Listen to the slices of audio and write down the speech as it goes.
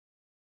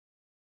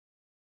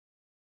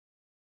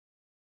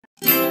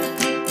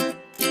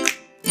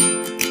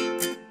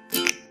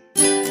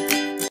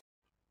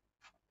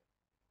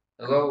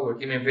Hello, we're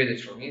Team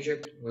Invaders from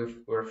Egypt.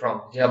 We're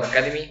from the Hub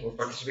Academy. We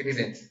participated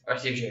in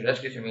RCJ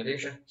Rescue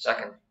Simulation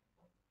 2nd.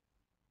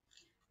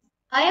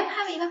 I am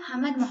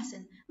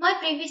𝗵𝑃𝒂𝒂𝒓 My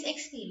previous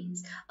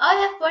experience. I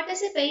have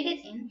participated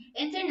in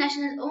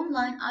International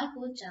Online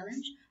iCode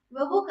Challenge,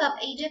 RoboCup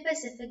Asia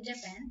Pacific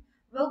Japan,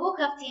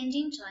 RoboCup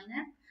Tianjin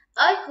China,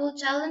 iCode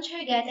Challenge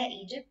Hurghada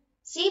Egypt,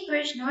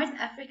 Seaperch North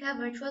Africa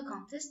Virtual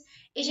Contest,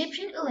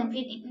 Egyptian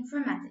Olympiad in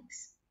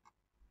Informatics.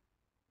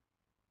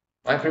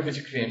 My previous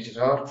experiences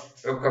are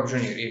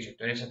RoboCupJunior Egypt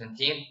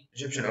 2017,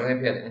 Egyptian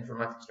Olympiad in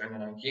Informatics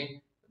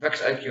 2019,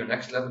 𝗃𝗄𝒃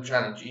Next Level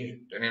Challenge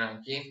Egypt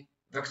 2019,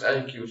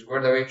 𝗃𝗄𝒃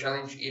Squared Away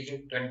Challenge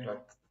Egypt 2020.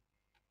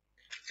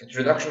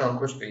 Introduction on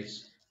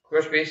CoSpace.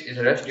 CoSpace is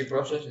a rescue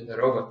process where the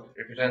robot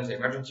represents the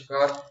emergency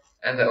car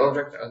and the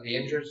object are the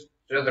injured,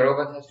 so the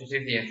robot has to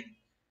save the injured.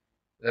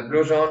 The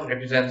blue zone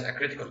represents a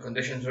critical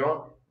condition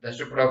zone. The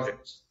super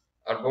objects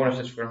are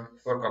bonuses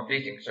for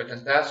completing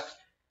certain tasks.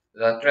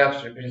 The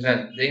traps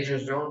represent danger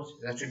zones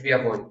that should be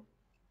avoided.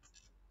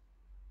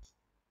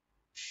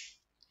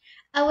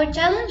 Our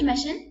challenge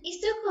mission is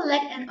to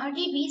collect an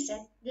RGB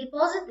set,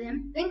 deposit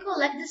them, then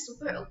collect the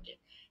super object.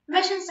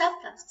 Mission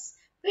subtasks: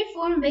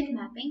 perform bit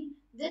mapping,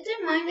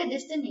 determine the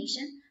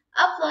destination,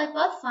 apply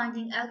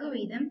pathfinding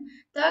algorithm,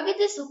 target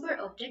the super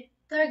object,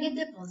 target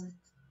deposit.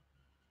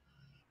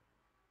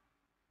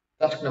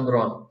 Task number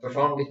 1.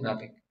 Perform bit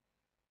mapping.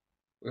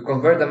 We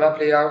convert the map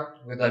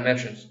layout with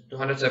dimensions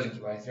 270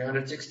 by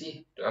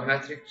 360 to a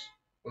matrix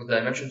with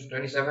dimensions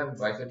 27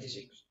 by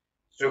 36.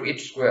 So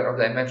each square of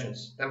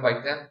dimensions 10 by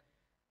 10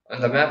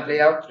 on the map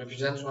layout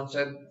represents one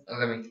cell on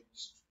the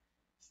matrix.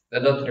 The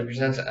dot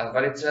represents a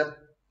valid cell,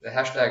 the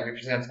hashtag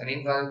represents an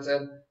invalid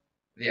cell,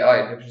 the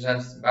I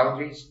represents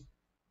boundaries,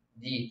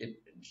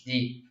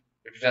 D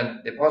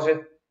represents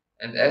deposit,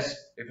 and S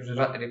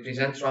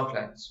represents run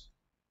plans.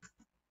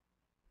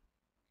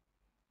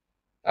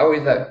 How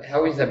is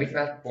the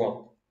bitmap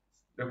formed?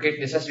 Locate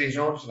necessary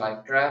zones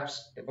like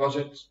traps,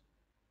 deposits,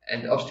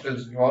 and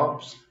obstacles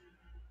swarms.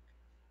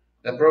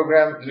 The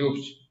program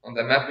loops on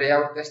the map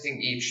layout,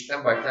 testing each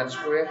 10 by 10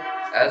 square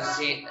as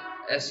seen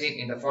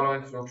in the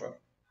following flowchart.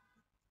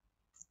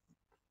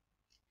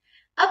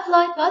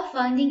 Apply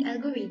pathfinding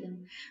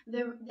algorithm.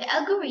 The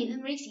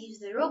algorithm receives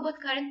the robot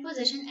current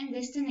position and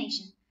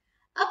destination.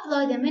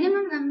 Apply the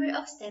minimum number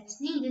of steps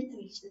needed to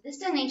reach the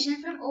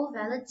destination from all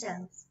valid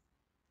cells.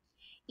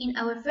 In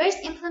our first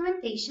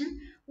implementation,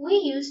 we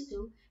used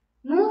to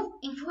move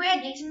in 4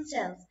 adjacent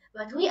cells,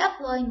 but we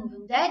apply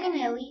moving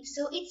diagonally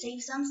so it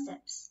saves some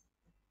steps.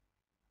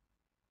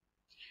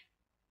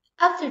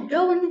 After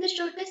drawing the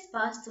shortest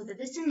path to the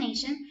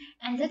destination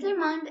and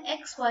determine the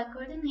XY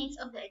coordinates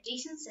of the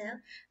adjacent cell,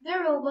 the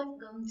robot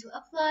going to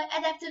apply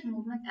adaptive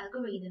movement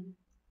algorithm.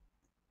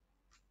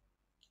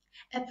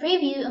 A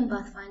preview on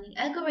pathfinding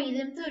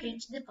algorithm to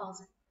reach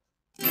deposit.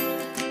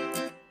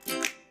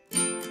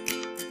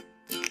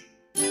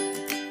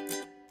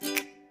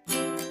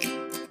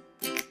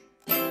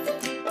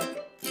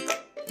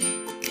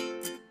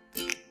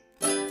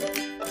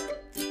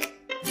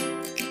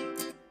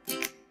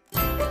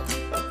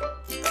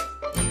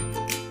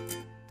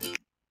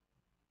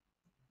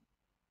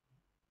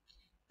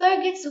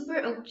 Target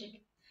super object.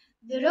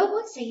 The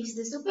robot saves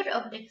the super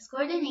object's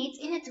coordinates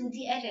in a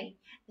 2D array,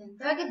 then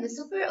target the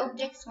super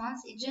objects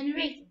once it's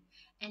generated,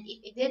 and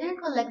if it didn't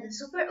collect the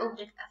super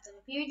object after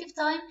a period of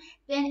time,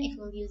 then it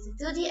will use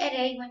the 2D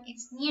array when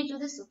it's near to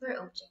the super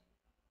object.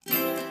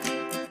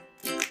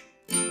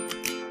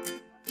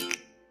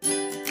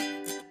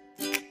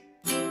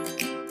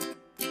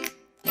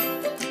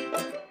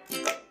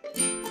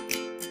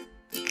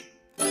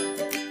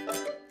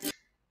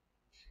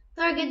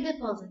 Target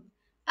deposit.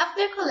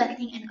 After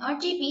collecting an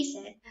RGB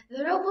set,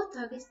 the robot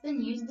targets the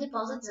nearest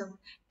deposit zone,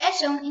 as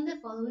shown in the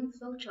following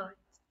flowchart.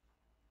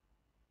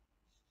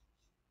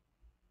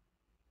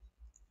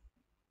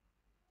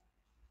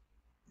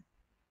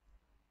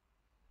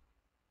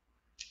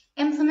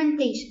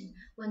 Implementation.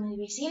 When we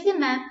receive the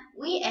map,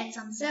 we add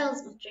some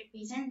cells which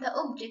represent the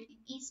object in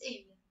each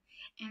area,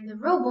 and the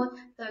robot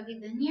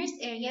targets the nearest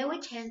area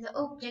which has the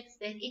objects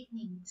that it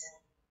needs.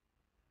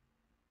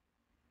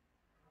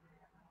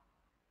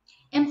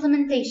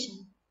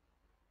 Implementation.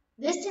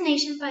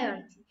 Destination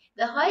priority.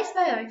 The highest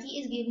priority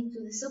is given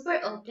to the super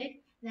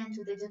object, then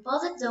to the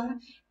deposit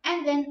zone,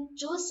 and then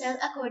choose cell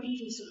according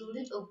to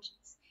loaded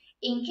objects.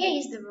 In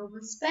case the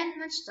robot spent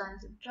much time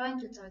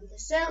trying to target a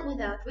cell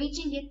without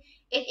reaching it,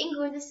 it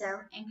ignored the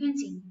cell and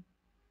continued.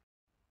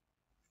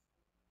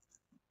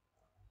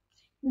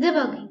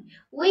 Debugging.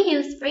 We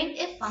used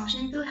printf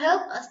function to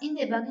help us in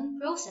debugging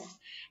process,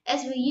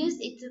 as we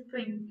used it to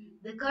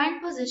print the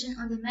current position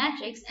on the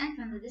matrix and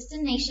from the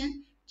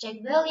destination, check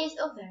values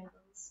of variables.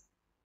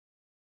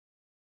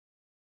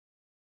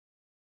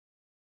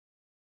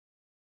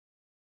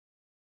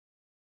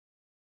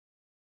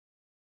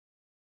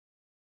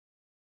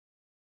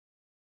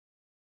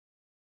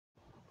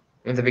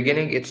 In the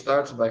beginning, it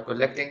starts by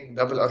collecting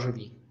double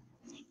RGB.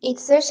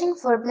 It's searching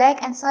for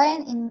black and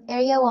cyan in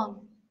area 1.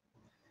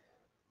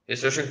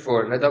 It's searching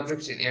for red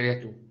objects in area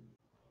 2.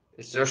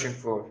 It's searching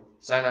for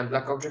cyanide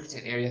black objects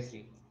in Area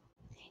 3.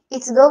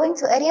 It's going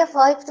to Area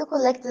 5 to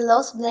collect the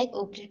lost black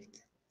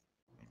object.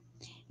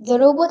 The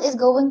robot is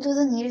going to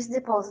the nearest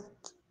deposit.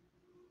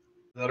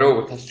 The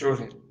robot has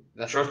chosen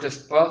the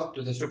shortest path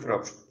to the super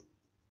object.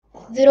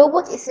 The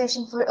robot is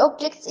searching for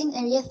objects in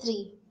Area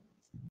 3.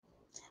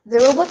 The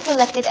robot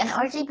collected an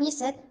RGB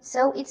set,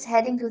 so it's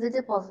heading to the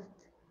deposit.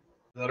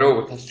 The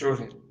robot has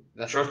chosen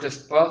the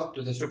shortest path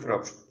to the super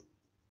object.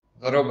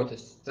 The robot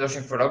is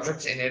searching for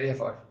objects in Area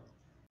 5.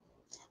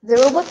 The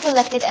robot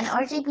collected an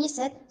RGB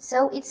set,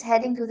 so it's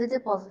heading to the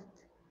deposit.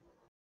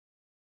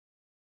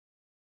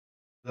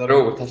 The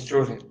robot has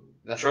chosen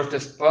the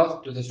shortest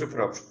path to the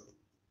super object.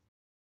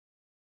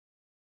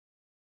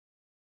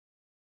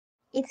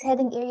 It's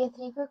heading Area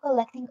 3 for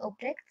collecting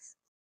objects.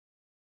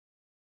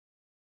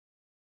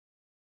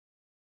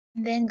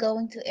 Then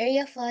going to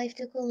Area 5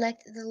 to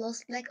collect the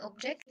lost black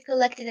object. It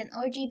collected an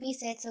RGB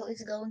set, so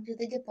it's going to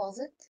the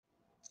deposit.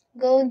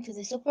 Going to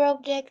the super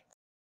object.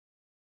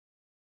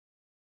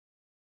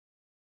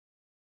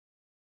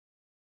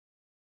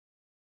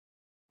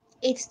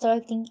 It's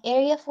targeting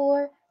Area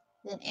 4,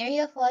 then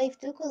Area 5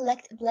 to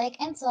collect black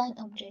and cyan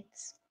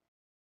objects.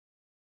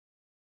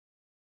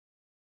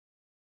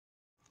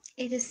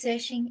 It is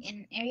searching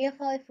in Area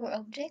 5 for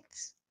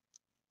objects.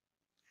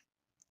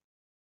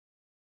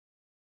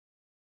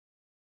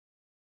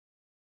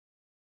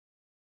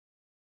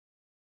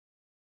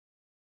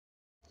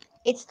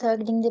 It's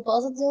targeting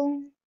deposit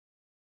zone.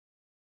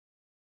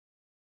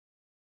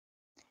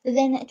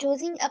 Then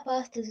choosing a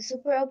path to the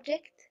super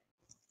object.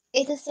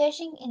 It is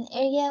searching in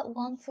Area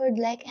 1 for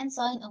black and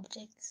cyan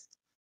objects.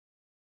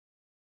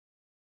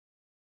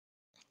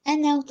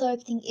 And now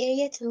targeting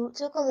Area 2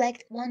 to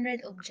collect one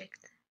red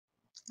object.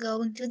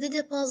 Going to the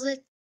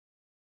deposit.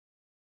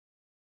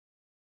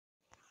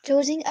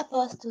 Choosing a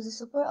path to the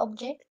super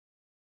object.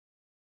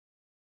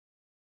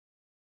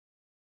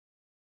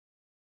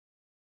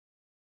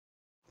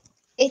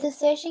 It is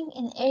searching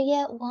in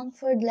Area 1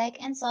 for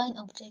black and cyan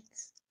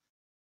objects.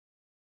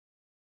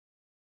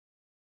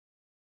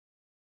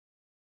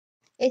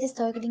 It is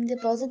targeting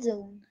deposit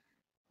zone.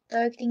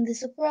 Targeting the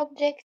super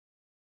object.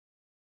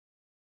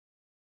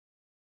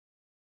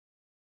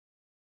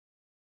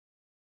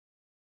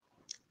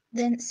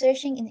 Then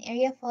searching in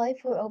Area 5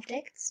 for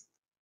objects.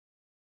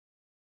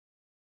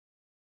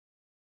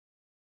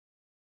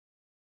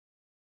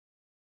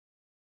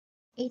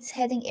 It's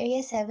heading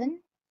Area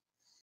 7.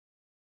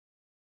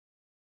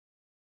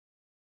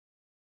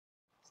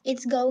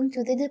 It's going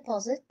to the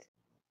deposit,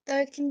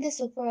 targeting the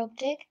super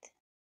object.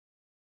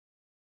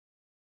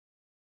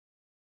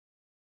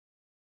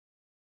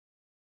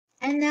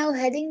 And now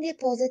heading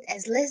deposit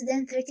as less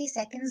than 30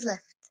 seconds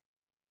left.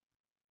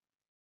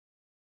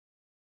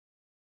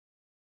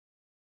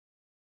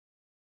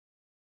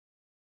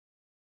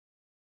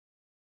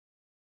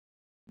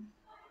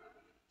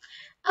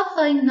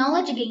 Applying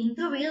knowledge gained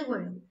to real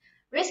world.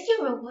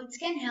 Rescue robots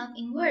can help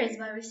in wars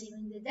by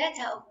receiving the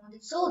data of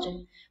wounded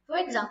soldiers. For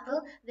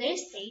example, their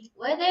state,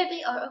 whether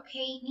they are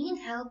okay, need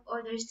help,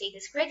 or their state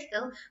is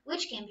critical,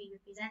 which can be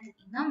represented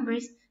in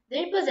numbers,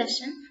 their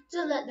position,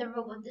 to let the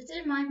robot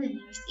determine the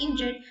nearest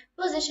injured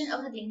position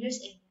of the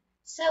dangerous area.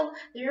 So,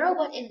 the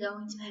robot is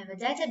going to have a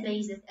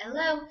database that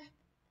allows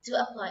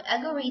to apply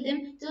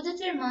algorithm to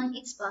determine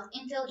its path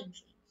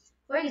intelligently.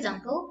 For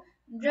example,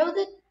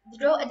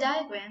 draw a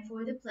diagram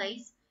for the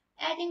place,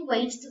 adding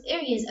weights to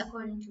areas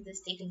according to the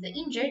state of the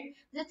injured,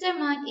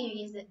 determine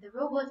areas that the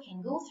robot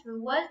can go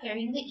through while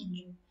carrying the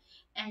injured,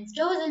 and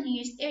draw the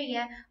nearest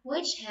area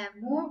which have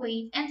more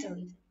weight entered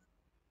it.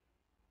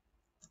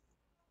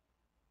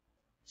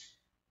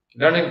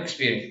 Learning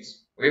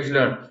experience. We've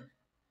learned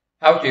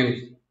how to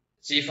use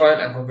C file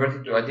and convert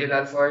it to a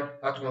DLL file,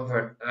 how to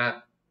convert a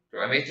map to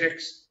a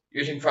matrix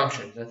using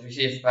functions that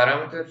receive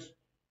parameters.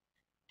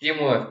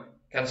 Teamwork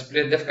can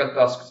split difficult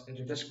tasks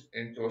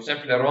into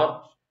simpler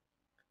ones.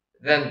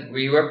 Then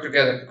we work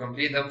together to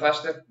complete them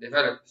faster,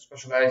 develop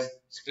specialized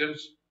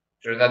skills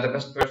so that the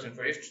best person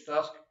for each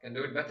task can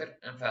do it better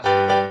and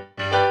faster.